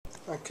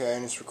Okay,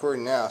 and it's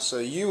recording now. So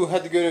you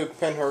had to go to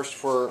Pennhurst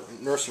for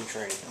nursing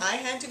training. I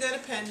had to go to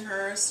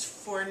Pennhurst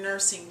for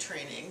nursing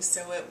training,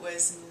 so it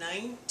was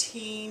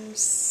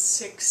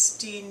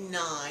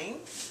 1969.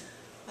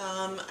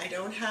 I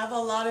don't have a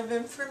lot of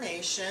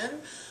information,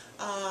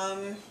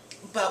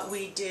 but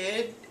we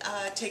did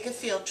take a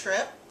field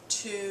trip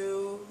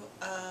to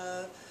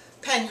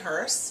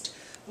Pennhurst.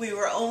 We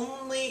were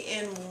only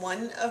in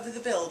one of the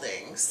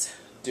buildings.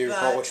 Do you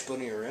recall which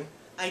building you were in?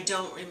 I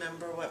don't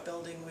remember what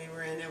building we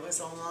were in. It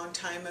was a long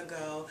time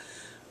ago.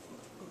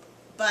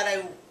 But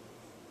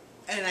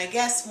I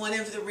guess one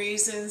of the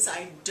reasons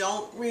I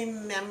don't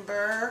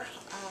remember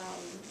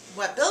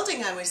what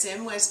building I was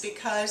in was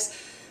because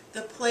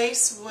the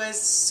place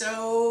was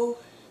so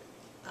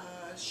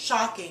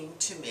shocking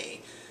to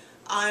me.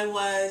 I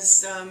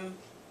was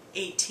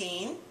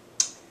 18,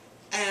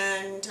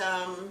 and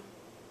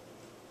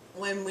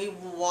when we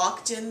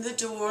walked in the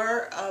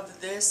door of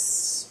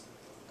this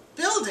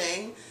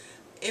building,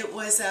 it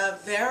was a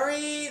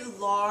very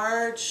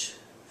large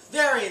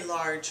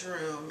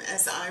room,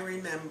 as I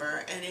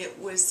remember, and it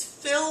was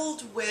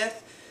filled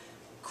with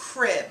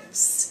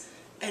cribs,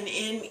 and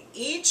in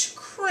each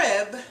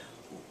crib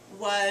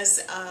was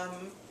a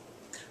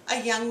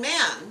young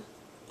man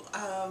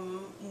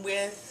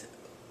with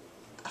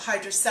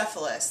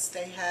hydrocephalus.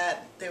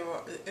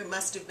 It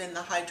must have been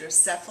the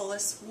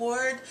hydrocephalus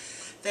ward.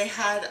 They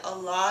had a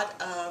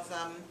lot of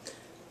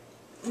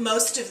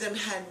most of them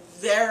had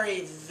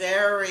very,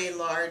 very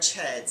large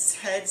heads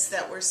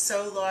that were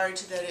so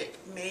large that it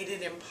made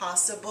it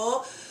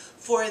impossible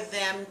for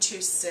them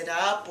to sit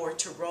up or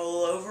to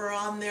roll over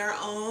on their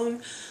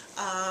own.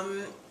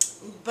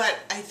 But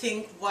I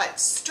think what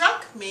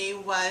struck me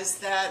was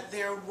that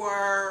there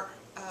were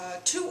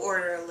two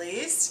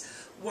orderlies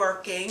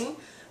working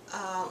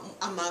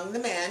among the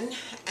men,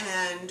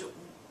 and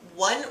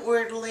one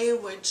orderly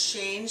would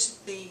change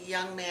the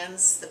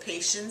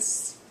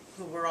patients,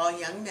 who were all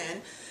young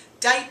men,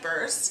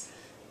 diapers,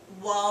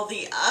 while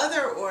the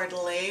other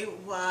orderly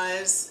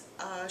was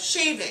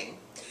shaving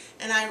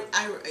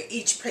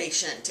each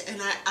patient.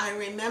 And I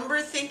remember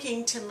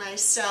thinking to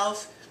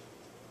myself,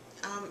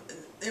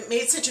 it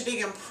made such a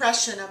big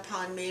impression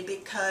upon me,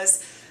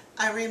 because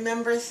I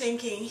remember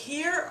thinking,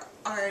 here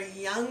are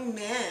young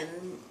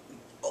men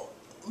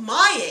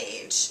my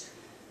age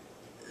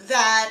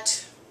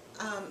that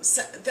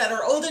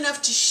are old enough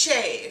to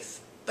shave,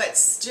 but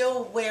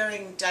still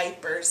wearing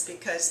diapers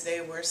because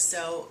they were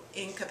so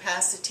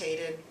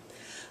incapacitated.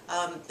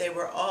 They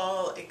were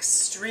all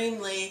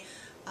extremely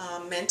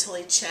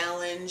mentally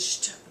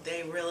challenged.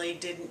 They really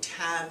didn't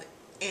have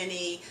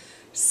any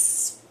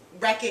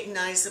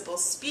recognizable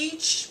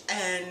speech,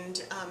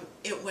 and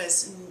it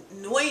was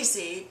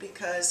noisy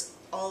because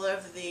all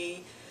of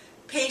the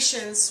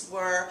patients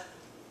were,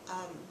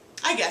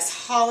 I guess,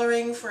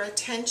 hollering for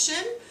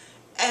attention,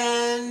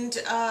 and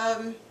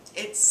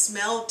it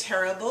smelled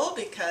terrible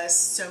because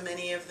so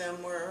many of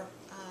them were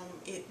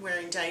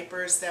wearing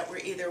diapers that were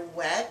either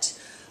wet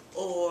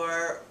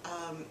or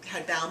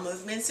had bowel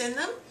movements in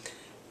them.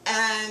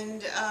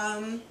 And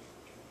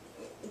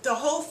the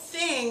whole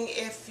thing,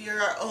 if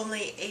you're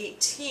only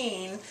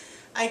 18,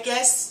 I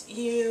guess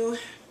you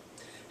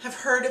have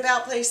heard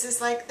about places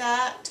like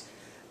that,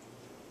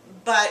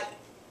 but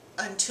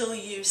until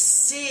you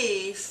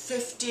see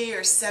 50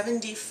 or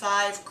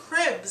 75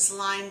 cribs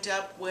lined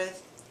up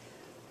with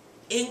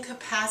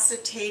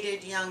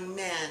incapacitated young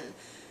men,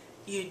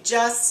 you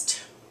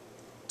just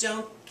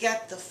don't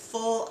get the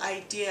full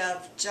idea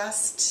of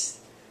just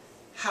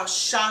how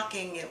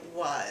shocking it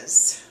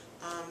was.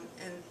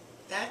 And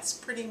that's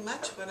pretty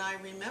much what I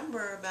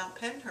remember about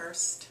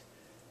Pennhurst.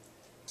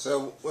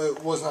 So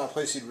it was not a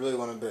place you'd really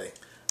want to be?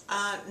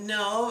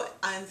 No.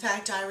 In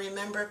fact, I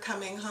remember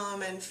coming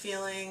home and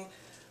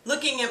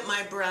looking at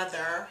my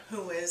brother,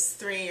 who is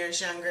 3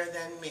 years younger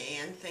than me,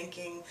 and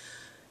thinking,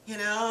 you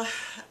know,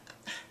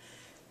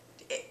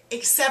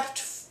 except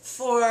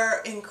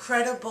for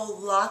incredible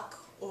luck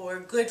or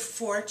good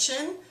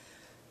fortune,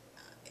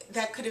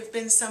 that could have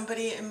been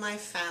somebody in my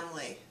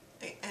family.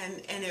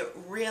 And it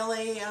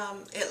really,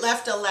 it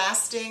left a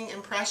lasting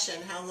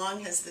impression. How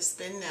long has this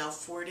been now?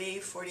 40,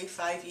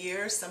 45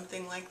 years,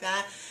 something like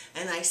that.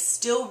 And I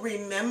still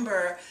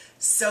remember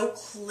so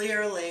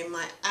clearly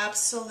my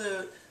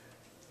absolute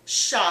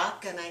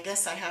shock, and I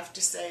guess I have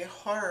to say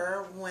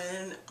horror,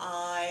 when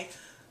I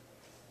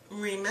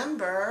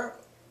remember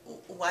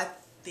what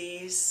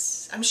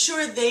I'm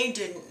sure they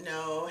didn't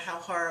know how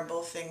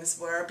horrible things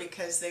were,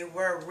 because they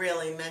were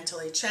really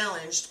mentally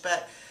challenged,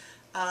 but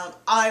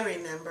I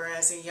remember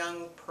as a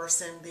young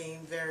person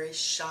being very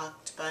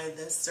shocked by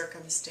the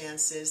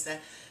circumstances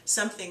that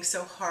something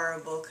so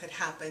horrible could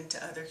happen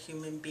to other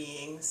human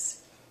beings.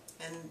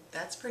 And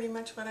that's pretty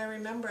much what I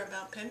remember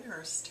about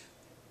Pennhurst.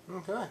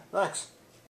 Okay, thanks.